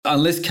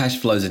Unless cash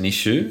flow is an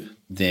issue,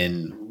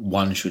 then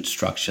one should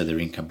structure their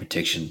income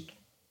protection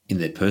in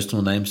their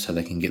personal names so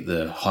they can get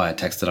the higher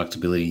tax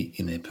deductibility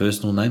in their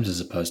personal names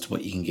as opposed to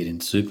what you can get in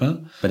super.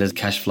 But as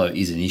cash flow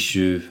is an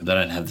issue, they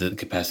don't have the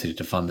capacity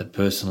to fund it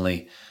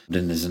personally,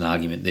 then there's an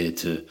argument there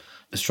to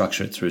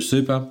structure it through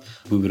super.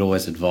 We would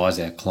always advise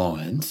our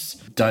clients,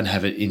 don't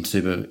have it in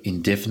super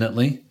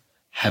indefinitely.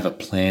 Have a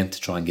plan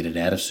to try and get it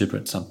out of super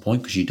at some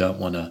point because you don't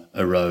want to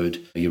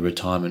erode your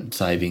retirement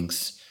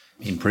savings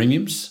in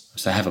premiums.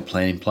 So have a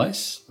plan in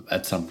place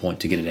at some point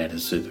to get it out of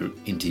super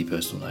into your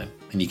personal name,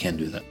 and you can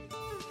do that.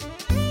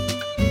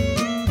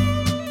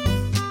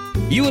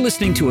 You are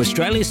listening to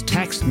Australia's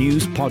tax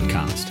news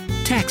podcast,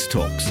 Tax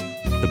Talks,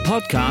 the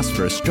podcast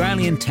for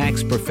Australian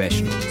tax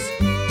professionals.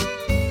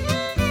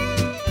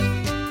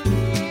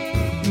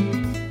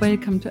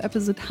 Welcome to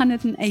episode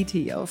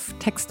 180 of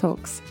Tax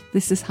Talks.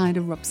 This is Heide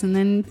Robson,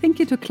 and thank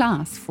you to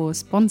Class for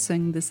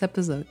sponsoring this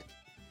episode.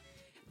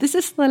 This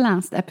is the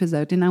last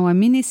episode in our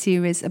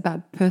mini-series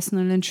about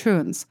personal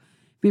insurance.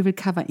 We will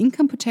cover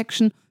income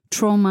protection,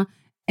 trauma,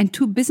 and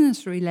 2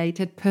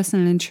 business-related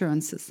personal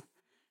insurances.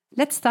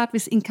 Let's start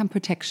with income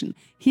protection.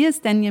 Here's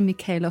Daniel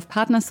Mikhail of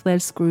Partners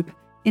Wealth Group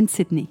in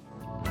Sydney.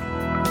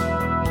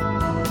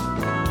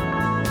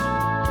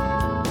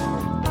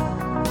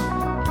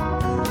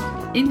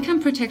 Income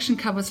protection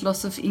covers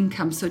loss of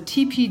income, so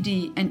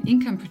TPD and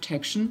income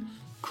protection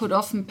could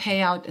often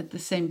pay out at the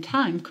same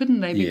time,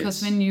 couldn't they?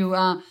 Because when you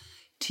are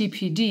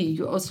TPD,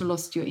 you also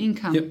lost your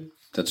income. Yep,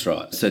 that's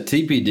right. So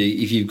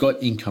TPD, if you've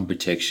got income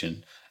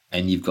protection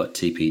and you've got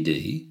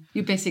TPD...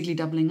 You're basically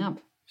doubling up.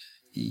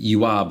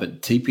 You are,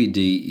 but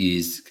TPD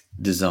is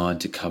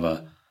designed to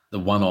cover the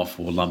one-off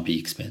or lumpy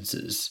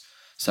expenses.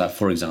 So,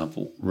 for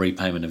example,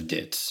 repayment of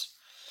debts.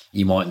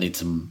 You might need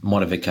some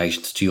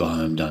modifications to your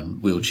home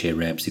done, wheelchair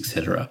ramps,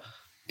 etc.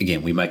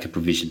 Again, we make a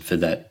provision for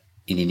that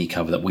in any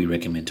cover that we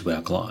recommend to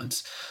our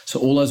clients. So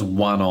all those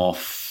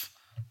one-off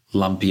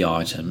lumpy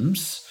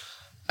items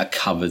are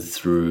covered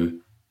through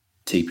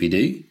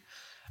TPD,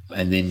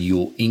 and then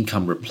your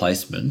income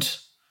replacement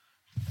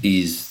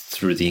is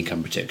through the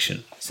income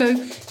protection. So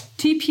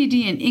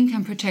TPD and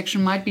income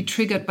protection might be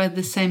triggered by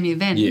the same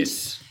event.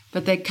 Yes.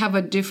 But they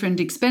cover different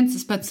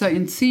expenses. But so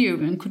in theory,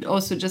 one could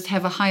also just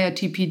have a higher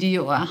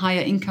TPD or a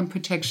higher income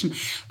protection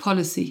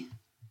policy.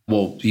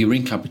 Well, your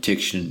income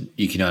protection,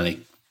 you can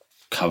only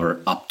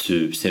cover up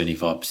to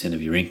 75%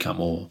 of your income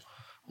or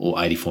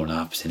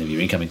 84.5% of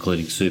your income,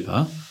 including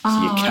super.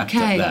 So you're capped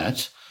at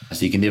that.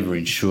 So you can never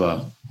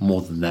insure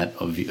more than that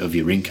of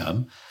your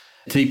income.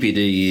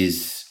 TPD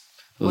is...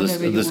 Well,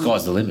 the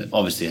sky's the limit.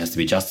 Obviously, it has to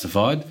be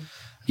justified.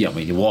 Yeah, I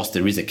mean, whilst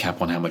there is a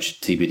cap on how much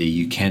TPD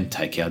you can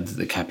take out,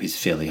 the cap is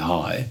fairly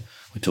high.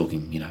 We're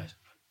talking,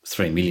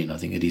 3 million, I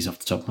think it is off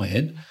the top of my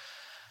head.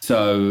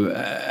 So,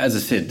 as I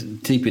said,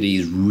 TPD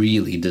is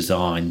really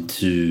designed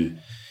to,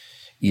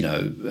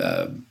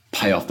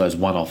 pay off those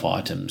one-off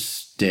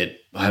items, debt,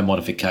 home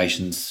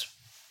modifications,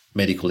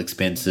 medical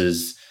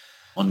expenses,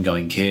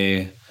 ongoing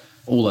care,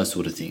 all those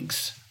sort of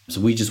things.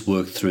 So we just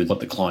work through what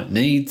the client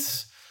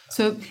needs.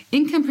 So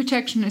income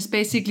protection is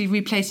basically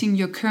replacing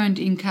your current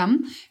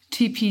income.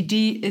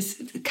 TPD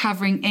is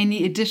covering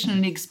any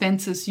additional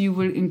expenses you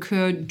will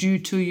incur due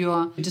to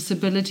your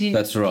disability.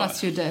 That's right.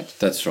 Plus your debt.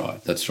 That's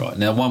right.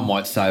 Now, one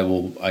might say,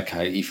 well,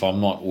 okay, if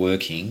I'm not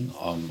working,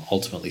 I'm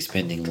ultimately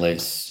spending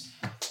less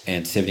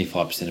and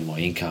 75% of my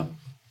income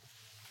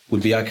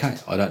would be okay.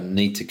 I don't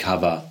need to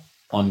cover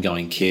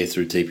ongoing care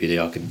through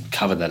TPD. I can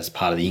cover that as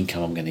part of the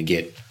income I'm going to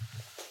get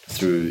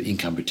through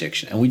income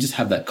protection. And we just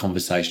have that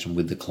conversation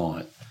with the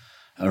client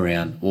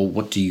around, well,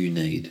 what do you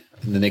need?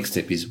 And the next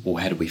step is, well,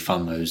 how do we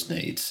fund those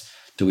needs?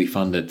 Do we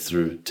fund it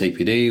through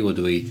TPD or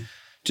do we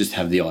just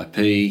have the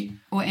IP?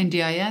 Or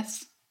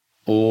NDIS?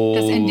 Or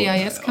does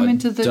NDIS come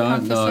into the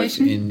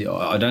conversation?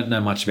 I don't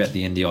know much about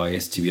the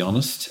NDIS, to be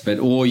honest.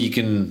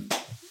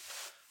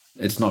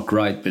 It's not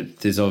great, but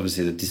there's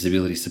obviously the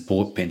disability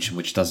support pension,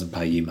 which doesn't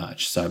pay you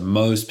much. So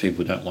most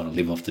people don't want to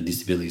live off the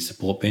disability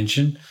support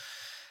pension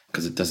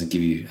because it doesn't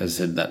give you, as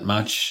I said, that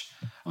much.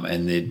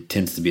 And there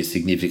tends to be a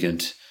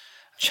significant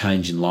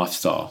change in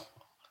lifestyle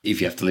if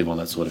you have to live on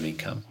that sort of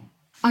income.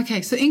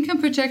 Okay, so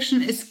income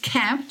protection is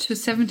capped to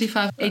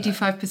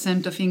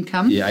 85% of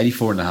income. Yeah,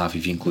 84.5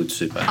 if you include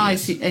super. I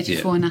see,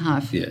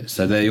 84.5. Yeah,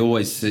 so they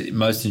always,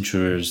 most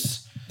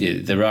insurers,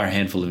 there are a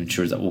handful of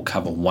insurers that will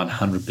cover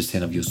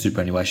 100% of your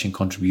superannuation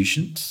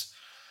contributions.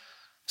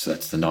 So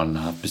that's the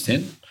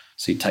 9.5%.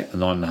 So you take the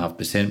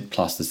 9.5%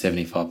 plus the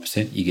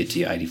 75%, you get to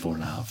your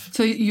 84.5.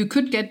 So you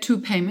could get 2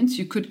 payments.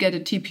 You could get a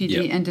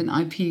TPD and an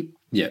IP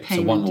payment.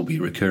 So one will be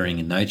recurring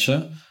in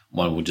nature.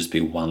 One will just be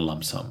one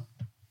lump sum.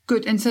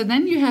 Good. And so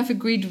then you have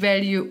agreed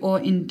value or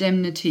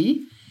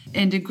indemnity.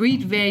 And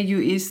agreed value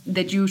is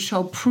that you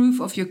show proof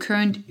of your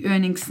current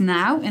earnings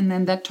now, and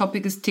then that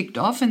topic is ticked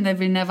off and they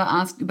will never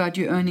ask about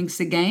your earnings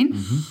again.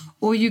 Mm-hmm.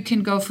 Or you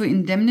can go for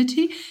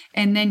indemnity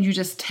and then you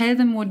just tell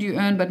them what you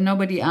earn, but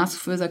nobody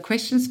asks further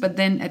questions. But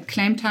then at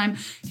claim time,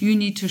 you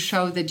need to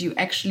show that you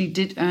actually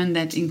did earn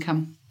that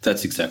income.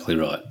 That's exactly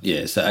right.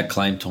 Yeah. So at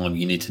claim time,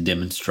 you need to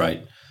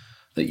demonstrate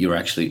that you're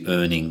actually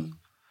earning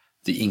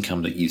the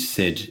income that you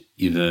said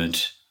you've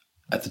earned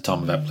at the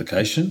time of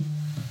application.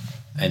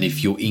 And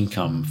if your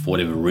income, for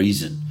whatever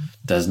reason,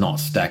 does not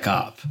stack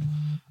up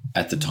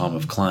at the time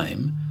of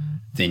claim,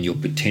 then you're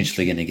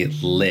potentially going to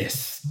get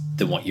less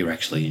than what you're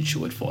actually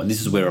insured for. And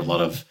this is where a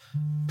lot of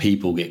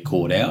people get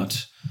caught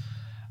out,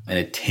 and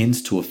it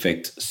tends to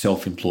affect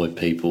self-employed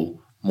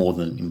people more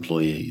than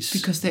employees.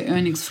 Because their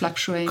earnings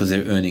fluctuate. Because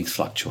their earnings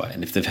fluctuate.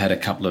 And if they've had a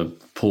couple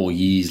of poor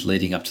years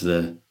leading up to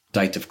the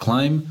date of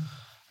claim,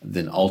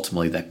 then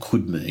ultimately that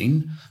could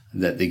mean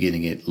that they're going to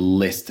get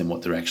less than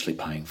what they're actually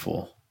paying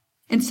for.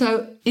 And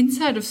so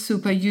inside of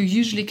super, you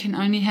usually can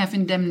only have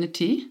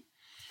indemnity.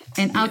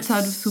 And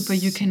outside of super,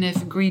 you can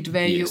have agreed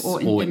value or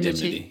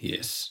indemnity.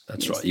 Yes,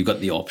 that's right. You've got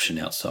the option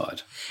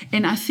outside.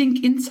 And I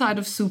think inside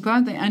of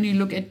super, they only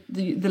look at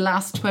the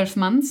last 12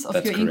 months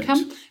of your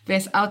income,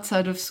 whereas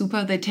outside of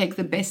super, they take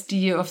the best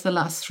year of the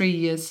last 3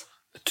 years.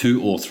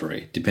 2 or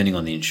 3, depending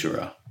on the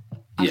insurer.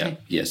 Okay.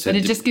 Yeah. So but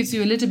it just gives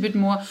you a little bit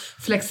more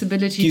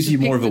flexibility. Gives you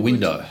more of a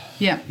window.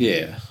 Yeah.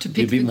 To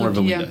pick a bit more of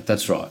a window.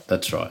 That's right.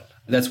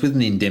 That's with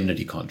an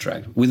indemnity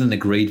contract. With an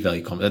agreed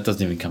value contract, that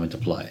doesn't even come into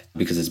play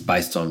because it's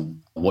based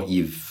on what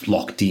you've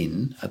locked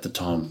in at the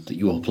time that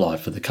you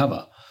applied for the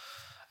cover.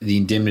 The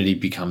indemnity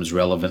becomes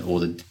relevant, or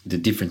the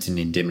difference in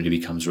indemnity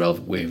becomes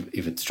relevant where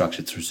if it's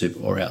structured through super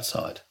or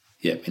outside.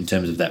 Yeah, in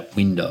terms of that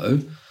window,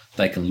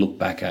 they can look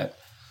back at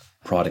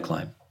prior to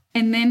claim.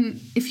 And then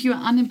if you're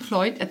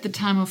unemployed at the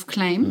time of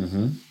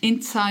claim,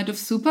 inside of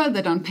super,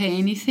 they don't pay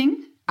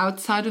anything.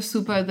 Outside of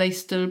super, they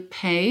still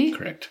pay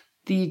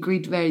the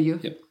agreed value.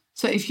 Yep.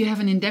 So if you have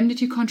an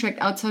indemnity contract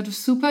outside of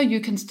super, you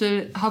can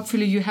still,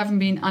 hopefully you haven't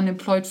been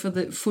unemployed for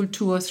the full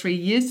 2 or 3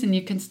 years, and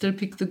you can still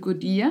pick the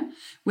good year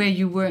where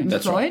you were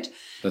employed.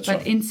 That's right.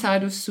 But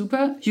inside of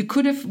super, you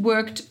could have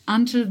worked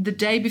until the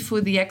day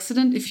before the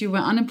accident. If you were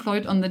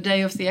unemployed on the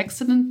day of the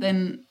accident,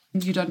 then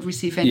you don't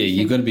receive anything. Yeah,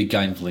 you've got to be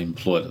gainfully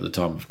employed at the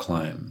time of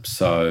claim.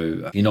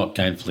 So if you're not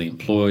gainfully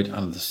employed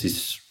under the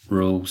SIS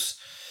rules,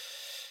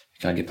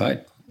 you can't get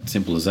paid.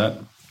 Simple as that.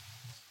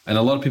 And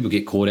a lot of people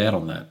get caught out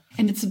on that.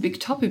 And it's a big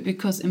topic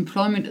because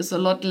employment is a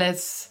lot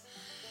less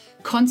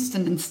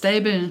constant and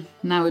stable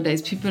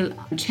nowadays. People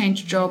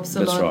change jobs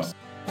a lot. That's right.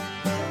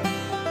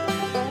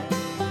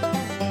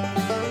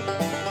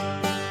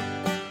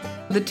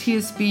 The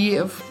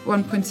TSB of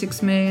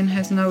 1.6 million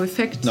has no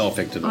effect. No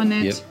effect at all. On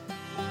it. Yep.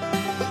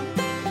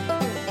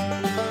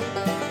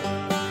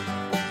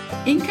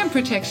 Income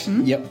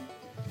protection. Yep.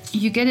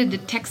 You get a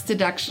tax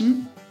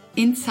deduction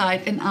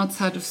inside and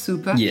outside of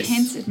super. Yes.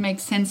 Hence, it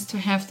makes sense to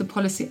have the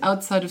policy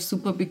outside of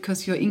super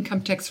because your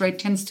income tax rate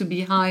tends to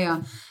be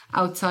higher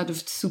outside of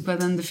super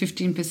than the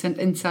 15%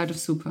 inside of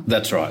super.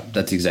 That's right.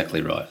 That's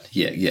exactly right.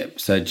 Yeah.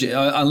 So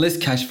unless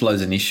cash flow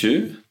is an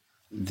issue,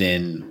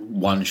 then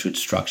one should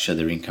structure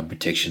their income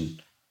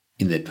protection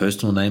in their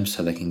personal names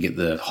so they can get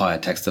the higher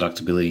tax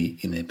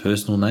deductibility in their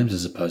personal names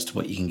as opposed to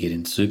what you can get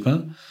in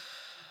super.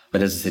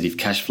 But as I said, if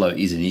cash flow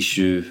is an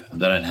issue,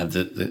 they don't have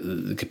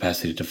the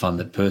capacity to fund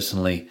it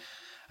personally,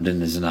 then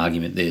there's an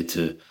argument there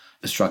to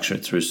structure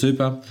it through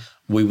super.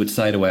 We would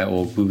say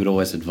we would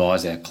always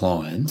advise our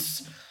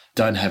clients,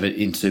 don't have it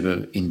in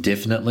super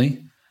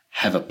indefinitely.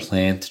 Have a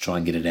plan to try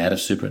and get it out of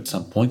super at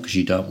some point because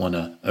you don't want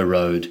to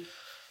erode,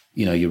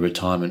 your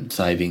retirement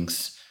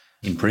savings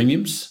in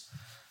premiums.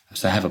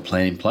 So have a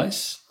plan in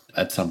place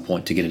at some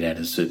point to get it out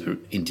of super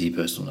into your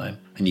personal name,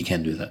 and you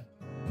can do that.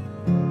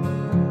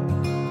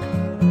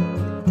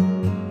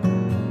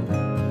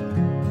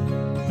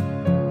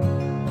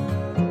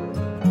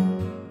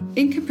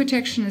 Income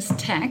protection is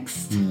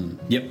taxed.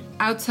 Yep.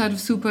 Outside of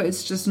super,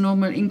 it's just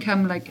normal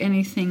income like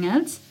anything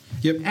else.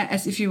 Yep.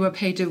 As if you were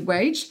paid a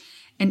wage.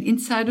 And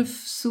inside of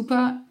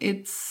super,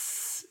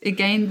 it's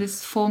again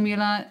this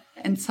formula,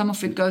 and some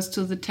of it goes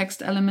to the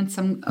taxed element,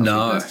 some of it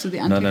goes to the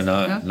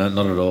untaxed. No,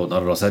 not at all,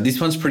 not at all. So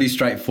this one's pretty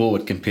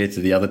straightforward compared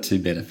to the other two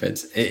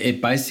benefits.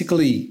 It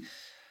basically,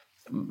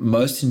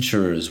 most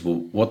insurers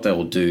what they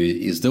will do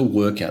is they'll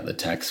work out the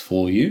tax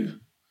for you.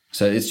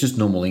 So it's just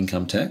normal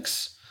income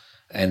tax.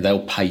 And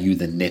they'll pay you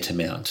the net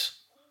amount,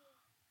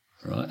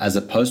 right? As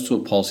opposed to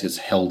a policy that's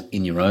held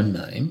in your own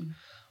name,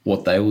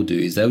 what they will do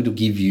is they will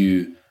give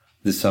you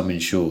the sum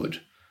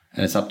insured,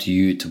 and it's up to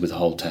you to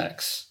withhold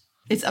tax.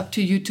 It's up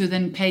to you to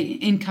then pay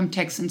income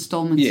tax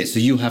installments. Yeah, so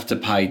you'll have to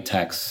pay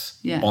tax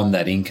on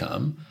that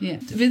income. Yeah.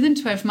 Within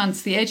 12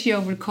 months, the ATO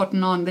will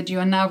cotton on that you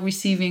are now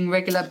receiving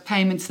regular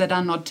payments that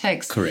are not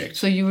taxed. Correct.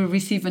 So you will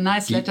receive a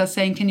nice letter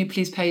saying, can you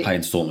please pay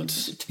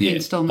installments?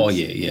 Installments. Oh,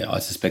 yeah. I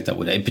suspect that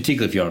would,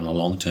 particularly if you're on a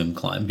long-term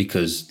claim,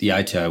 because the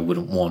ATO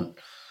wouldn't want,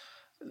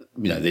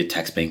 their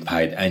tax being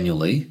paid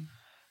annually.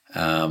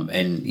 And,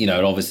 it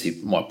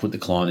obviously might put the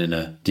client in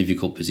a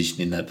difficult position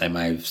in that they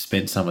may have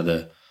spent some of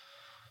the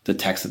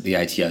tax that the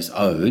ATO's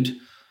owed,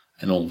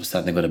 and all of a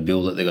sudden they've got a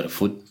bill that they've got to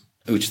foot,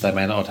 which they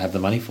may not have the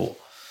money for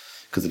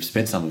because they've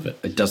spent some of it.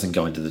 It doesn't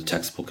go into the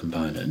taxable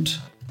component.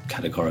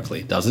 Categorically,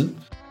 it doesn't.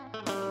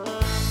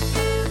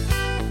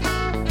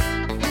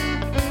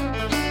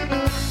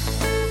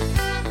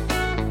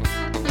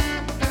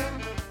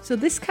 So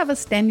this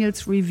covers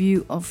Daniel's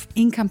review of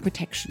income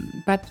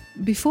protection. But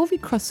before we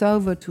cross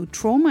over to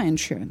trauma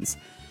insurance,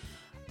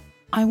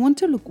 I want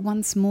to look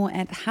once more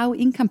at how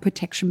income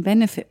protection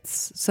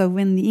benefits. So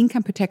when the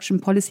income protection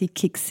policy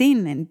kicks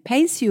in and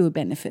pays you a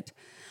benefit,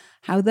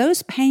 how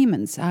those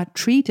payments are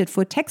treated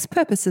for tax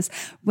purposes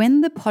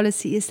when the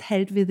policy is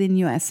held within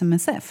your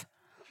SMSF.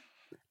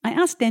 I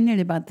asked Daniel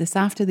about this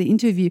after the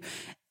interview,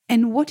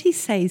 and what he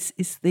says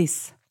is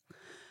this.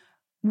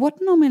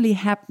 What normally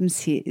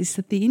happens here is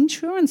that the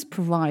insurance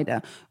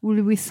provider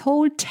will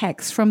withhold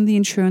tax from the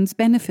insurance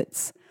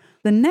benefits.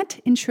 The net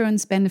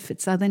insurance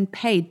benefits are then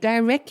paid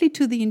directly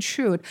to the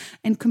insured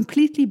and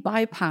completely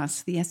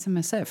bypass the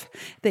SMSF.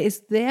 There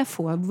is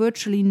therefore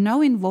virtually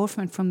no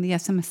involvement from the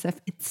SMSF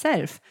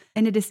itself,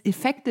 and it is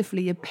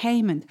effectively a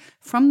payment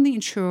from the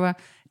insurer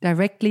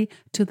directly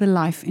to the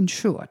life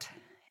insured.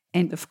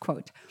 End of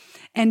quote.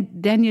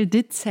 And Daniel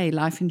did say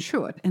life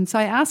insured. And so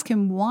I asked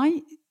him,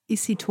 why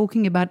is he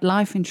talking about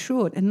life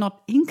insured and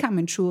not income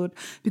insured?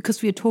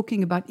 Because we are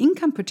talking about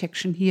income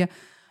protection here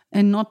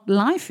and not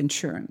life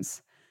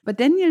insurance. But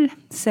Daniel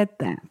said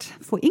that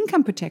for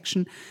income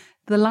protection,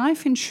 the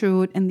life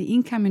insured and the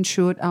income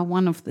insured are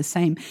one of the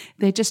same.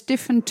 They're just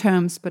different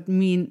terms but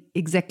mean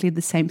exactly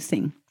the same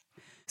thing.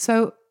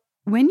 So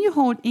when you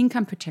hold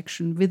income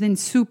protection within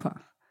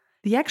super,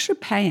 the actual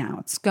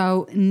payouts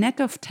go net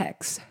of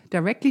tax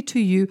directly to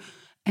you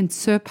and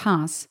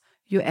surpass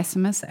your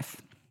SMSF.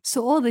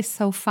 So all this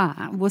so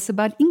far was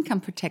about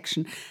income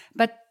protection,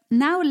 but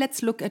now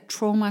let's look at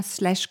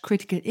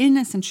trauma/critical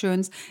illness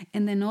insurance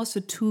and then also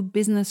 2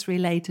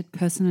 business-related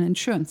personal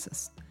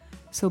insurances.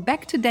 So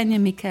back to Daniel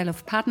Mikhail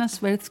of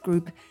Partners Wealth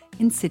Group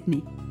in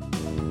Sydney.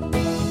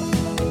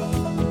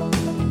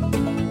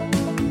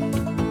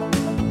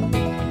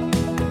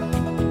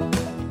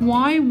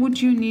 Why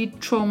would you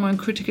need trauma and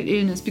critical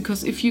illness?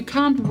 Because if you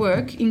can't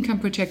work, income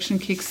protection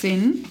kicks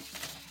in.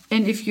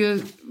 And if you're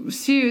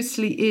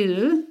seriously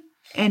ill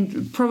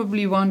and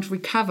probably won't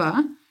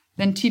recover,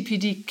 then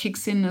TPD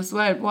kicks in as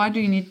well. Why do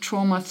you need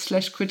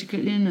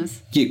trauma/critical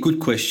illness? Yeah, good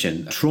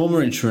question. Trauma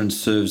insurance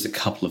serves a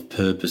couple of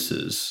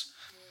purposes.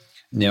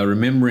 Now,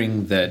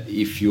 remembering that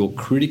if you're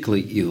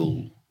critically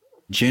ill,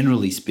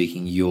 generally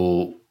speaking,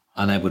 you're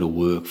unable to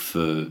work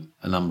for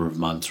a number of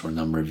months or a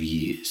number of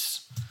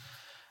years.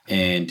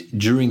 And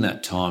during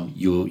that time,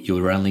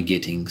 you're only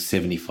getting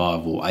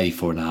 75 or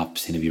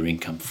 84.5% of your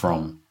income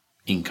from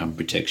income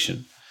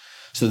protection.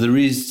 So there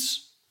is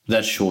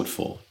that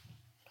shortfall,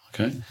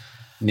 okay?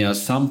 Now,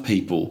 some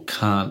people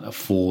can't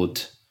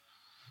afford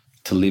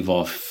to live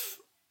off,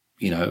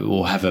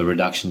 or have a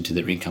reduction to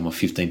their income of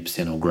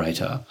 15% or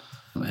greater,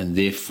 and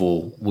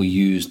therefore we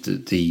use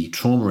the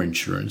trauma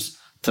insurance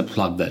to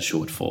plug that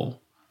shortfall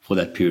for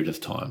that period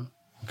of time,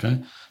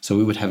 okay? So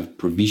we would have a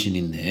provision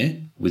in there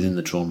within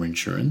the trauma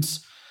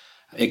insurance,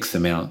 X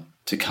amount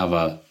to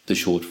cover the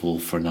shortfall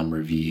for a number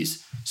of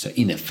years. So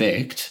in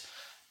effect,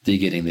 they're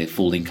getting their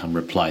full income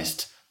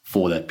replaced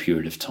for that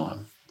period of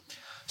time.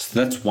 So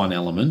that's one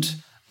element.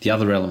 The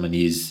other element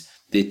is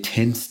there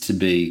tends to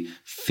be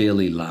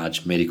fairly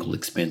large medical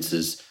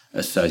expenses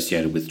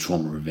associated with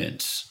trauma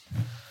events,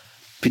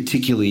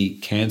 particularly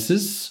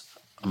cancers,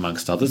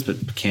 amongst others,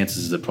 but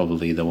cancers are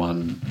probably the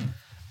one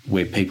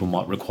where people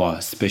might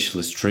require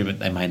specialist treatment.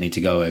 They may need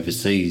to go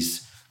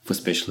overseas for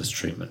specialist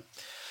treatment.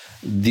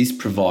 This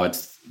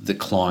provides the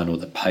client or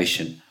the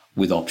patient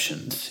with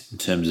options in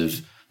terms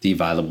of the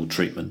available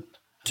treatment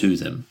to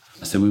them.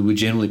 So we would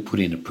generally put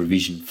in a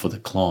provision for the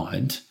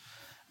client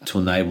to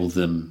enable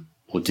them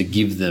or to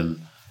give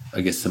them,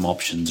 some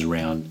options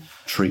around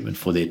treatment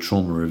for their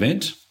trauma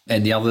event.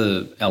 And the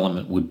other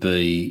element would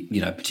be,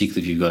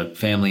 particularly if you've got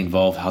family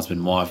involved,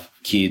 husband, wife,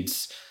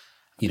 kids,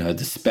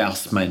 the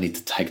spouse may need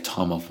to take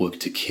time off work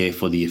to care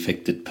for the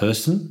affected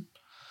person.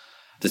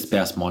 The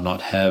spouse might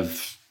not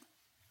have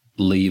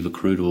leave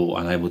accrued or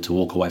unable to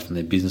walk away from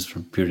their business for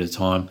a period of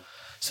time.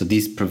 So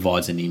this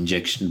provides an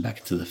injection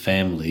back to the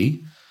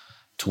family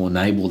to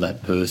enable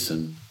that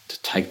person to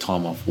take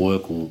time off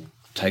work or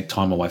take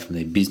time away from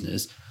their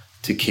business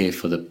to care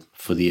for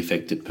the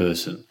affected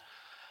person,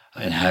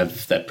 and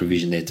have that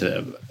provision there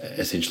to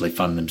essentially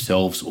fund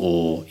themselves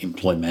or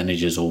employ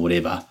managers or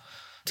whatever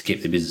to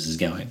keep their businesses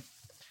going.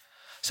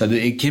 So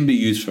it can be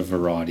used for a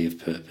variety of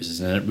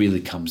purposes, and it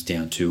really comes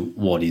down to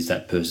what is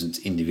that person's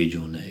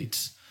individual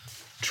needs.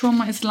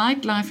 Trauma is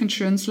like life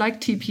insurance, like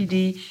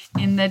TPD,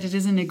 in that it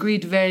is an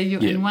agreed value,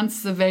 and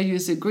once the value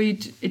is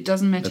agreed, it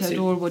doesn't matter at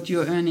all what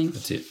you're earning.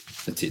 That's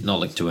it. Not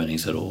linked to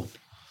earnings at all.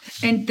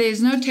 And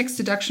there's no tax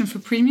deduction for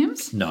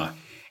premiums? No.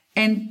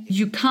 And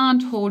you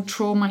can't hold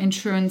trauma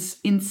insurance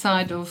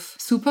inside of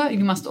super.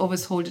 You must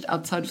always hold it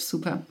outside of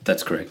super.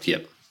 That's correct,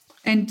 yep.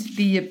 And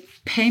the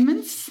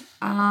payments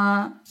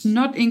are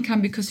not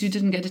income because you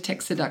didn't get a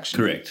tax deduction.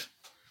 Correct.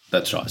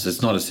 That's right. So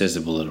it's not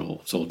assessable at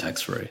all. It's all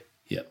tax-free.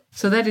 Yep.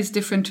 So that is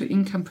different to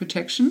income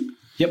protection?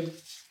 Yep.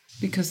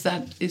 Because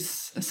that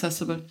is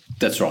assessable.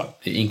 That's right.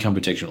 Income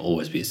protection will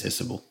always be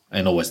assessable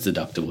and always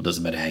deductible.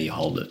 Doesn't matter how you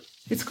hold it.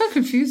 It's quite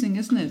confusing,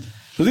 isn't it?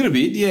 A little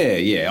bit,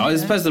 yeah. I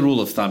suppose the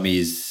rule of thumb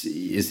is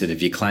that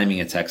if you're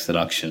claiming a tax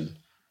deduction,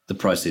 the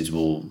proceeds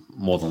will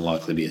more than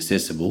likely be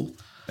assessable.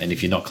 And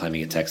if you're not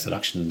claiming a tax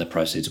deduction, the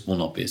proceeds will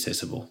not be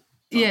assessable.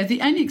 Yeah,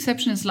 the only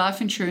exception is life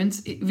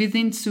insurance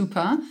within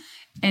super,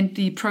 and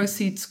the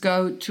proceeds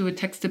go to a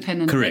tax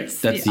dependent.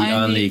 Correct. That's the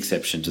only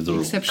exception to the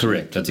rule.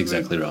 Correct. That's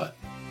exactly right.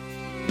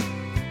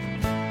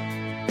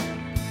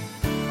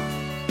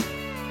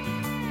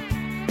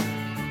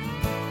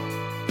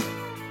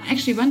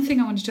 Actually, one thing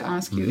I wanted to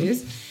ask you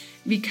is,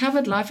 we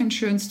covered life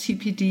insurance,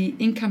 TPD,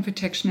 income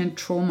protection and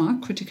trauma,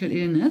 critical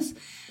illness.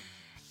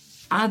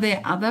 Are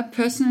there other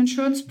personal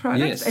insurance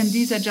products? Yes. And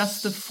these are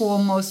just the 4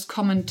 most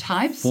common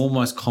types? 4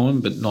 most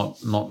common, but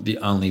not the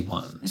only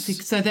ones. I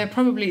think so. There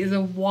probably is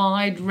a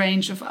wide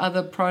range of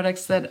other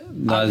products that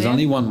No, are there's there.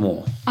 only one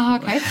more. Oh,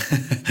 okay.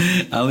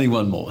 Only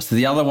one more. So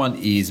the other one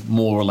is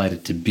more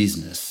related to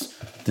business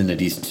than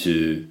it is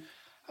to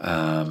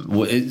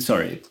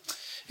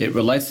it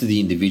relates to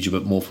the individual,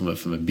 but more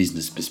from a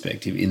business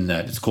perspective, in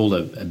that it's called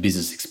a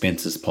business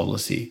expenses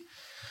policy.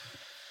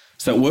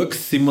 So it works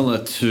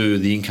similar to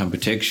the income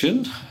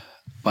protection,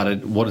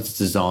 but what it's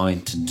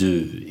designed to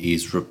do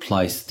is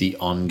replace the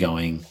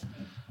ongoing,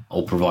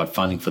 or provide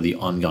funding for the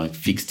ongoing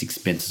fixed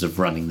expenses of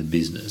running the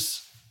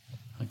business.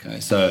 Okay,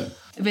 so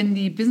when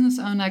the business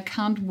owner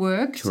can't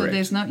work, so Correct.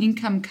 there's no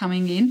income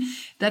coming in,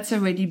 that's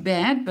already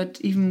bad. But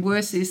even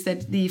worse is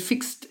that the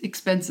fixed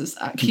expenses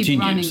keep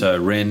running. So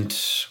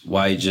rent,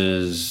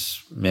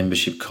 wages,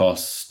 membership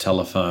costs,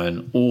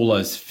 telephone, all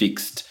those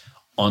fixed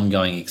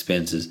ongoing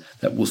expenses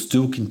that will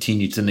still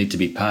continue to need to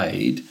be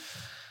paid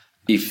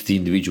if the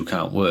individual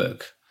can't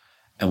work.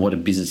 And what a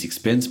business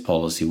expense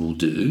policy will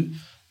do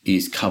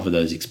is cover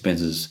those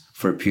expenses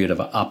for a period of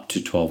up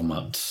to 12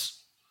 months.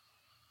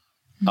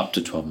 Up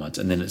to 12 months,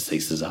 and then it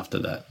ceases after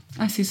that.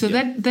 I see. So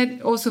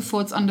that also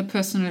falls under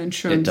personal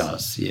insurance. It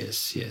does,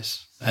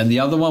 yes. And the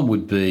other one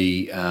would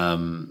be,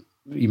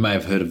 you may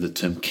have heard of the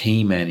term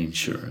key man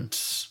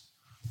insurance.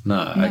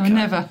 No, okay.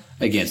 Never.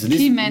 Again, so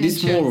Key man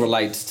this more insurance.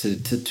 relates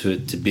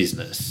to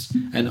business,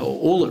 and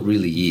all it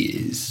really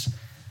is,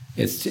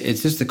 it's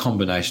just a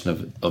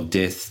combination of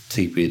death,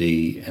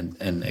 TPD,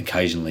 and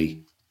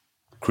occasionally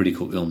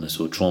critical illness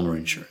or trauma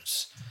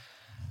insurance.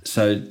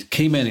 So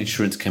key man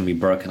insurance can be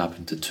broken up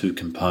into 2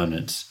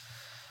 components.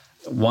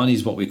 One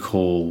is what we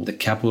call the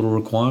capital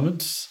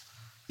requirements.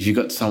 If you've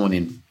got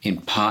someone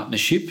in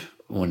partnership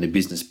or in a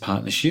business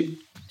partnership,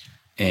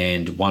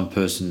 and one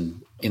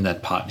person in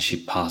that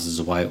partnership passes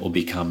away or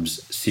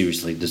becomes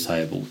seriously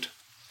disabled,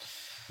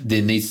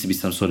 there needs to be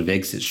some sort of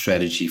exit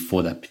strategy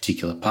for that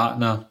particular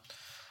partner.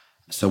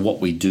 So what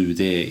we do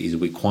there is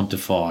we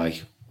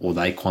quantify, or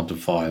they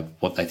quantify,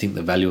 what they think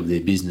the value of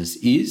their business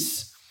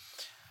is.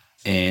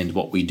 And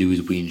what we do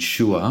is we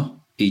insure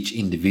each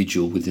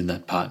individual within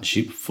that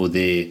partnership for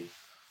their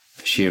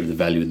share of the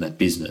value in that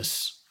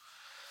business.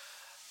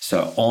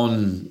 So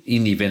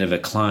in the event of a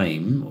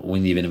claim, or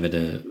in the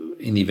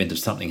event of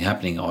something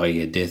happening,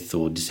 i.e. a death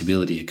or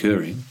disability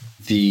occurring,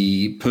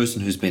 the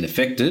person who's been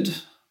affected,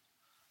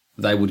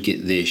 they would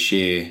get their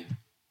share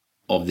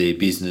of their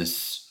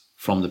business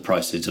from the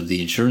proceeds of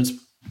the insurance.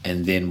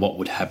 And then what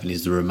would happen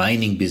is the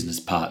remaining business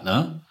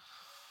partner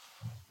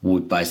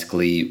would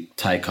basically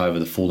take over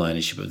the full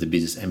ownership of the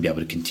business and be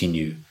able to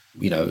continue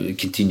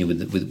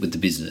with the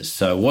business.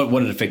 So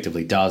what it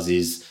effectively does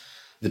is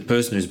the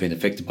person who's been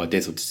affected by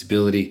death or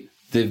disability,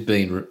 they've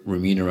been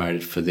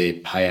remunerated for their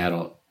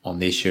payout on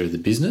their share of the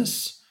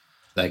business.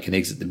 They can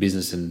exit the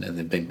business and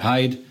they've been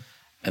paid,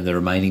 and the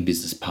remaining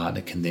business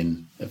partner can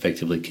then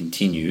effectively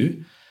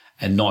continue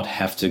and not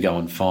have to go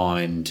and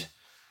find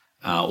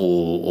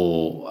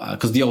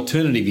because the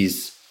alternative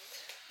is,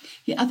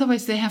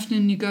 otherwise they have to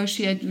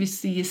negotiate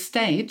with the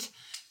estate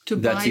to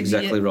buy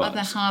exactly the right. other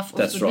half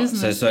That's of the right.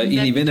 business. So in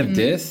the event of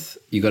death,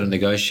 you've got to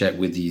negotiate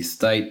with the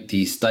estate.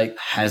 The estate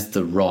has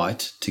the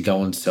right to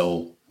go and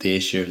sell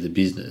their share of the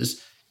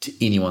business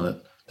to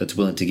anyone that's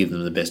willing to give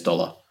them the best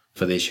dollar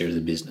for their share of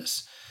the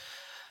business.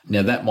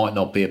 Now, that might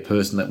not be a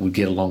person that would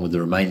get along with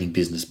the remaining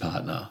business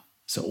partner.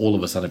 So all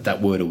of a sudden, if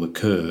that were to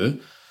occur,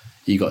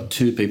 you've got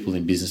 2 people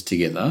in business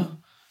together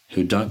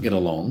who don't get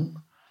along.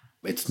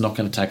 It's not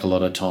going to take a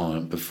lot of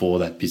time before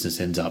that business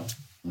ends up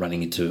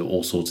running into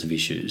all sorts of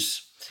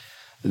issues.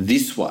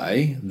 This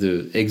way,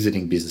 the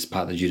exiting business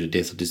partner due to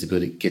death or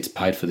disability gets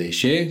paid for their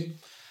share,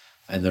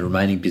 and the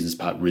remaining business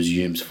partner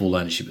resumes full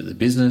ownership of the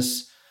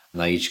business,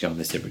 and they each go in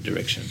their separate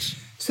directions.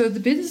 So the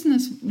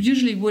business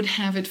usually would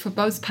have it for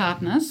both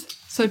partners.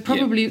 So it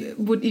probably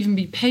would even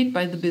be paid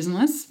by the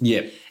business.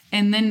 Yep.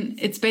 And then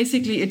it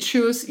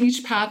assures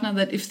each partner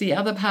that if the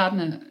other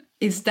partner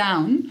is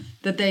down,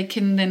 that they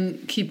can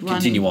then keep running.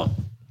 Continue on.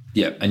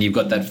 Yeah, and you've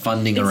got that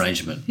funding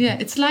arrangement. Yeah,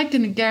 it's like a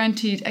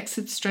guaranteed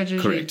exit strategy.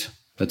 Correct.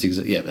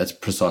 That's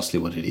precisely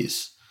what it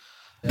is.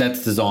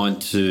 That's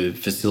designed to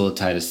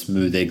facilitate a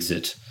smooth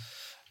exit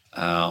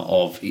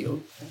of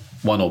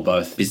one or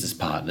both business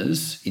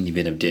partners in the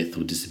event of death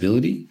or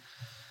disability.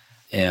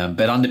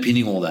 But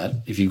underpinning all that,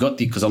 if you've got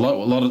because a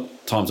lot of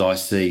times I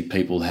see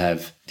people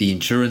have the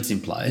insurance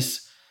in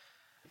place,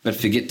 but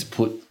forget to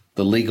put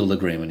the legal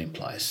agreement in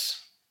place.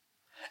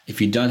 If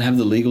you don't have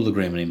the legal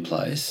agreement in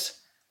place,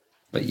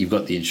 but you've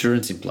got the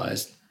insurance in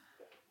place,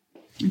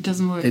 it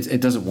doesn't work.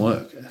 It doesn't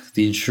work.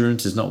 The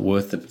insurance is not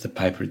worth the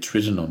paper it's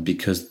written on,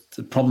 because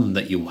the problem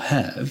that you'll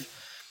have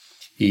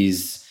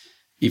is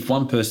if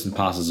one person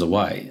passes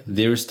away,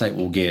 their estate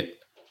will get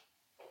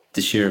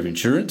the share of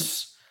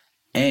insurance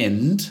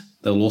and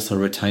they'll also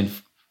retain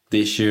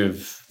their share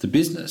of the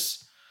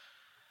business.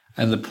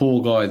 And the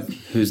poor guy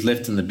who's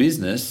left in the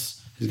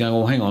business is going,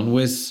 well, hang on,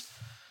 where's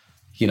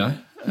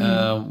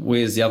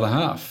the other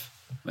half?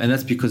 And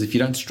that's because if you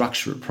don't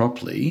structure it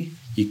properly,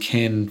 you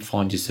can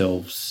find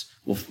yourselves,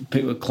 or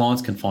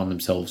clients can find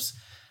themselves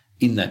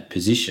in that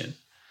position.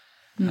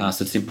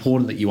 So it's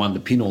important that you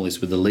underpin all this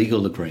with a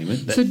legal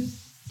agreement.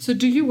 So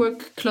do you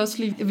work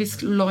closely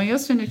with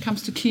lawyers when it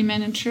comes to key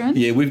man insurance?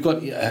 Yeah, we've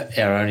got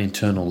our own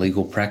internal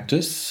legal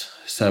practice.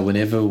 So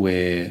whenever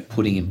we're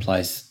putting in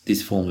place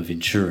this form of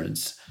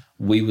insurance,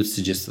 we would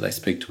suggest that they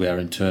speak to our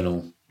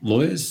internal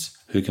lawyers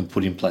who can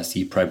put in place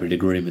the appropriate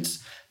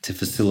agreements to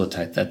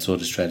facilitate that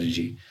sort of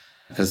strategy.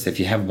 Because if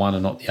you have one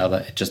and not the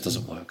other, it just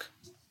doesn't work.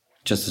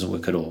 It just doesn't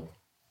work at all.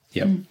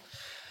 Yep.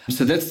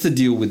 So that's the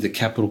deal with the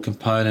capital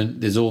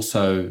component. There's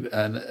also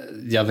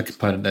the other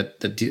component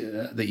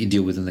that you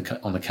deal with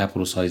on the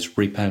capital side is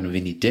repayment of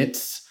any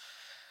debts,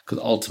 because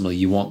ultimately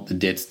you want the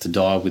debts to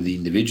die with the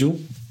individual.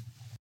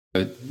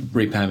 So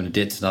repayment of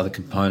debts is another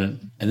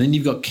component. And then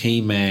you've got key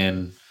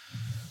man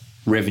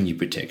revenue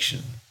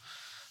protection.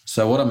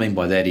 So what I mean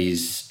by that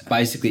is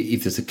basically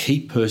if there's a key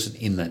person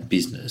in that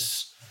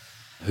business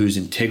who's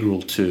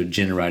integral to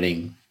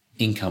generating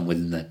income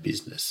within that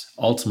business,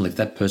 ultimately if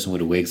that person were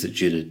to exit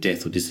due to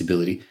death or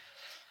disability,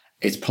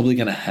 it's probably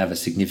going to have a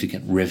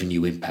significant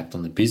revenue impact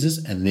on the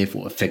business and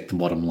therefore affect the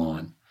bottom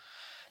line.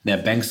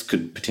 Now, banks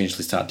could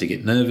potentially start to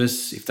get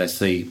nervous if they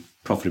see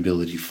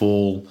profitability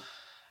fall.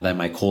 They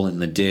may call in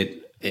the debt.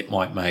 It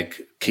might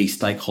make key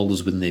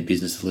stakeholders within their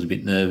business a little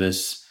bit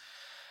nervous.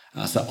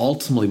 So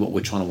ultimately what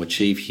we're trying to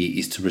achieve here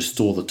is to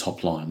restore the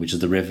top line, which is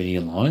the revenue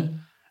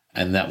line,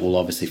 and that will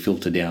obviously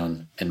filter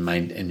down and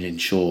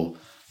ensure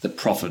the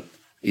profit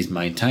is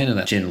maintained, and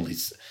that generally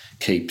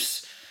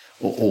keeps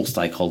all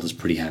stakeholders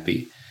pretty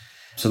happy.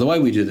 So the way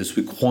we do this,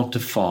 we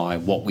quantify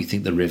what we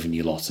think the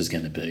revenue loss is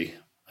going to be.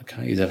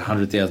 Okay, is that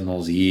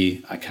 $100,000 a year?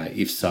 Okay,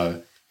 if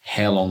so,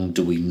 how long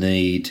do we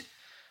need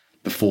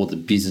before the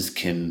business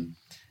can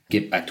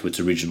get back to its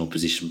original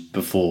position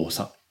before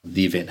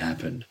the event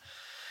happened?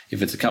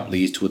 If it's a couple of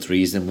years, 2 or 3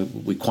 years,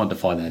 then we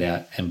quantify that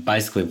out. And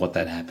basically what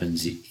that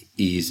happens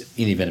is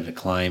in the event of a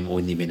claim or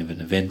in the event of an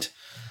event,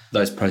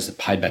 those proceeds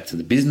are paid back to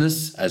the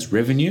business as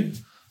revenue,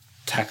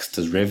 taxed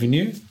as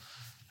revenue,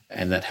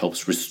 and that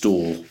helps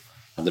restore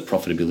the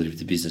profitability of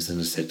the business. And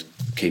as I said,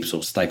 keeps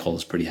all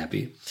stakeholders pretty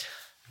happy.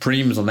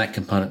 Premiums on that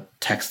component,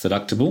 tax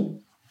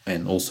deductible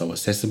and also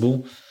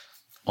assessable.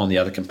 On the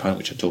other component,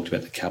 which I talked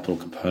about, the capital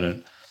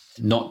component,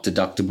 not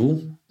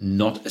deductible,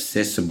 not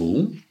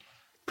assessable,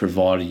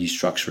 provided you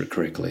structure it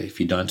correctly. If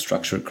you don't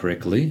structure it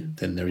correctly,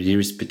 then there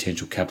is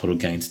potential capital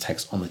gains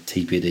tax on the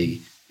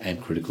TPD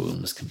and critical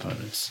illness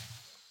components.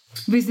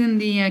 Within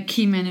the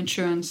key man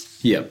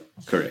insurance? Yeah,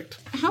 correct.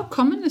 How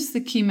common is the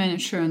key man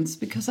insurance?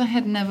 Because I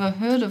had never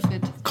heard of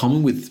it.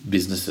 Common with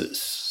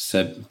businesses,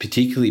 so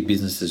particularly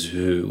businesses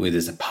where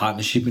there's a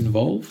partnership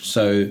involved.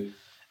 So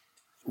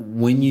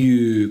when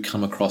you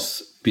come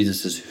across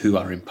businesses who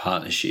are in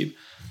partnership,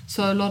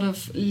 so a lot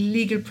of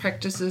legal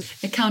practices,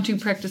 accounting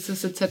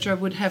practices, etc.,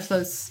 would have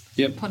those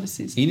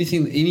policies.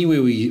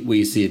 Anywhere where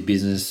you see a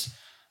business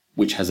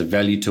which has a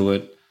value to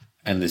it,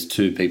 and there's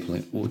two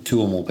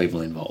or more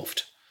people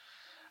involved,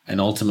 and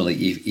ultimately,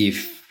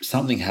 if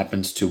something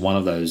happens to one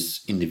of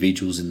those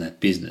individuals in that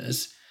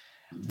business,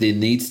 there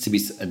needs to be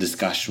a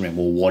discussion around,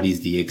 well, what is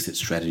the exit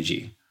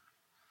strategy?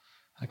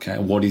 Okay,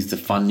 what is the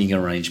funding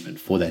arrangement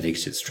for that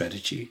exit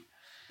strategy?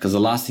 Because the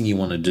last thing you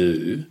want to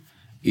do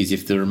is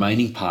if the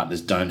remaining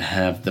partners don't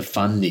have the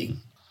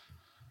funding,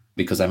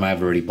 because they may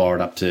have already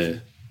borrowed up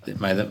to, they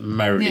may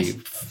already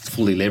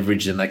fully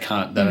leveraged, and they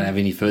don't have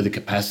any further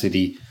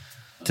capacity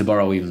to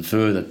borrow even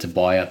further to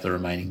buy out the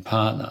remaining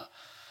partner.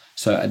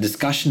 So a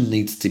discussion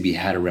needs to be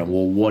had around,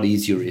 well, what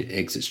is your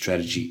exit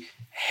strategy?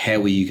 How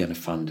are you going to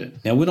fund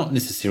it? Now, we're not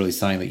necessarily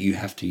saying that you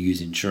have to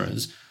use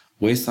insurance.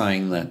 We're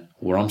saying that,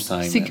 or I'm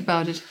saying think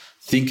about it.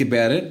 Think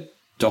about it,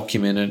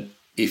 document it.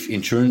 If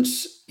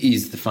insurance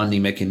is the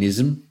funding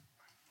mechanism,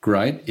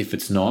 great. If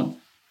it's not,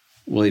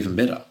 well, even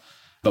better.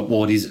 But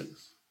what is it?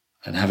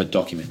 And have it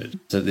documented.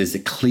 So there's a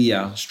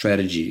clear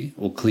strategy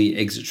or clear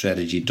exit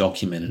strategy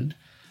documented.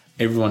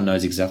 Everyone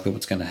knows exactly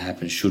what's going to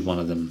happen should one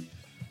of them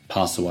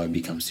pass away or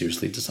become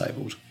seriously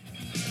disabled.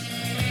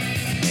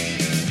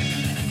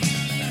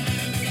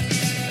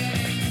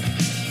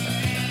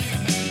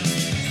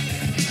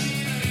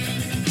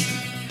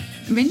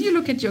 When you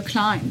look at your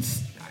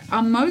clients,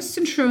 are most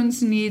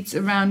insurance needs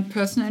around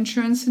personal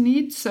insurance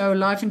needs, so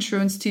life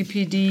insurance,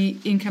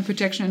 TPD, income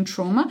protection and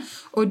trauma?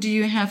 Or do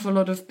you have a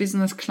lot of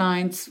business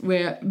clients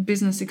where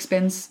business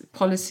expense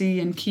policy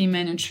and key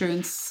man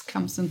insurance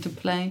comes into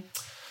play?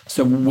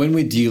 So when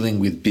we're dealing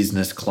with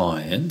business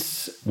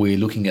clients, we're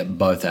looking at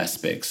both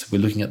aspects. We're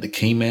looking at the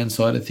key man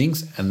side of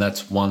things, and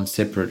that's one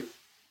separate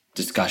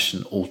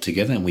discussion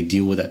altogether, and we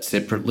deal with that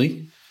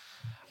separately.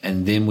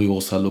 And then we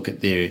also look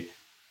at their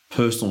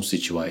personal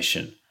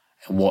situation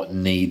and what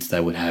needs they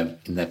would have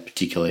in that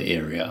particular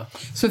area.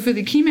 So for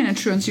the key man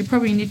insurance, you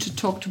probably need to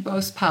talk to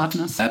both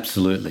partners.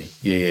 Absolutely.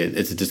 Yeah.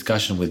 It's a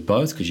discussion with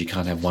both because you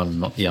can't have one and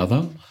not the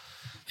other.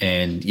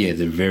 And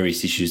there are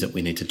various issues that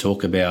we need to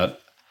talk about.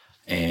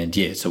 And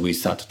so we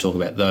start to talk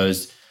about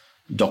those,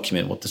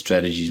 document what the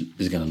strategy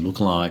is going to look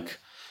like,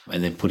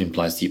 and then put in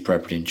place the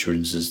appropriate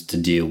insurances to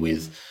deal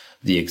with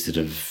the exit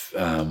of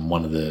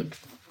one of the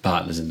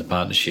partners in the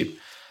partnership.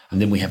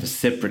 And then we have a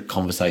separate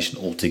conversation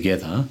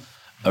altogether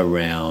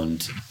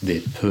around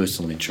their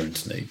personal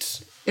insurance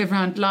needs.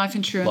 Around life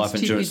insurance,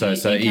 TPD,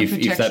 so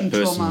if that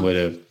person trauma. were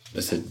to,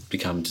 let's say,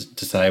 become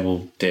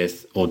disabled,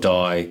 death, or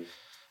die,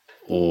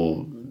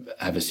 or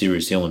have a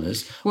serious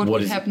illness, what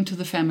would happen to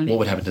the family? What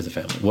would happen to the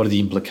family? What are the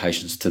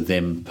implications to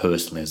them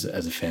personally as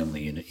a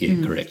family unit?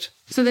 Correct.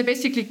 So there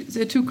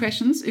are two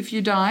questions. If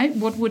you die,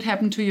 what would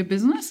happen to your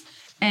business?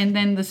 And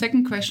then the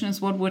second question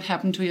is, what would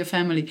happen to your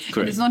family?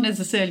 Correct. It's not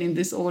necessarily in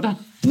this order.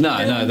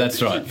 No, that's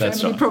right.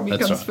 That's family right. probably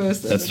that's comes right.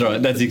 first. That's right.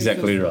 That's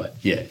exactly right.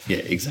 Yeah,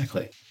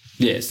 exactly.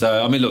 Yeah,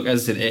 so, I mean, look,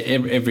 as I said,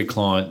 every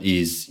client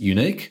is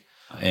unique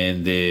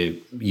and their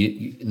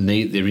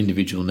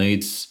individual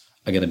needs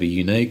are going to be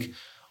unique.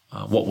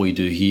 What we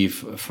do here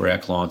for our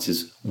clients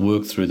is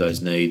work through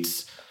those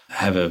needs,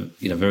 have a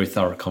very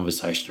thorough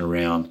conversation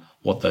around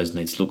what those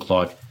needs look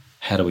like,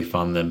 how do we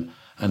fund them,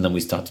 and then we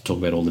start to talk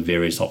about all the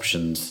various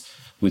options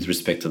with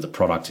respect to the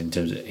product in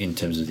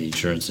terms of the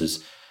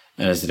insurances.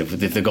 And as I said,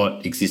 if they've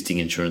got existing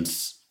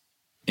insurances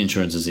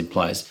in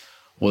place,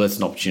 well, that's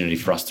an opportunity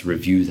for us to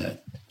review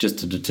that just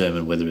to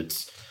determine whether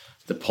it's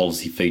the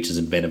policy features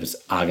and benefits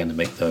are going to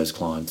meet those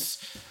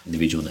clients'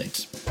 individual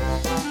needs.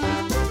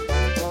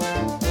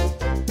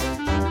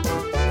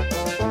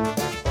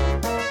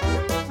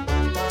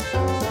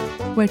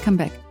 Welcome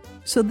back.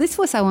 So this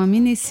was our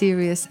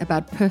mini-series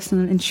about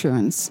personal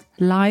insurance,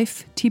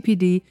 life,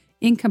 TPD,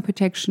 income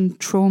protection,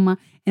 trauma,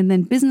 and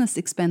then business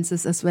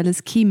expenses as well as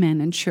key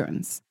man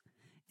insurance.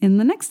 In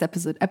the next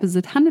episode,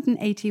 episode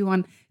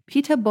 181,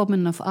 Peter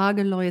Bobbin of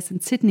Arger Lawyers in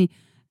Sydney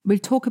will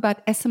talk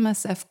about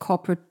SMSF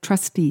corporate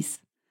trustees.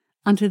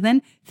 Until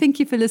then, thank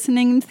you for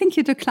listening and thank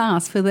you to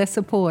class for their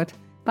support.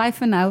 Bye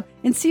for now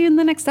and see you in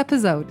the next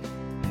episode.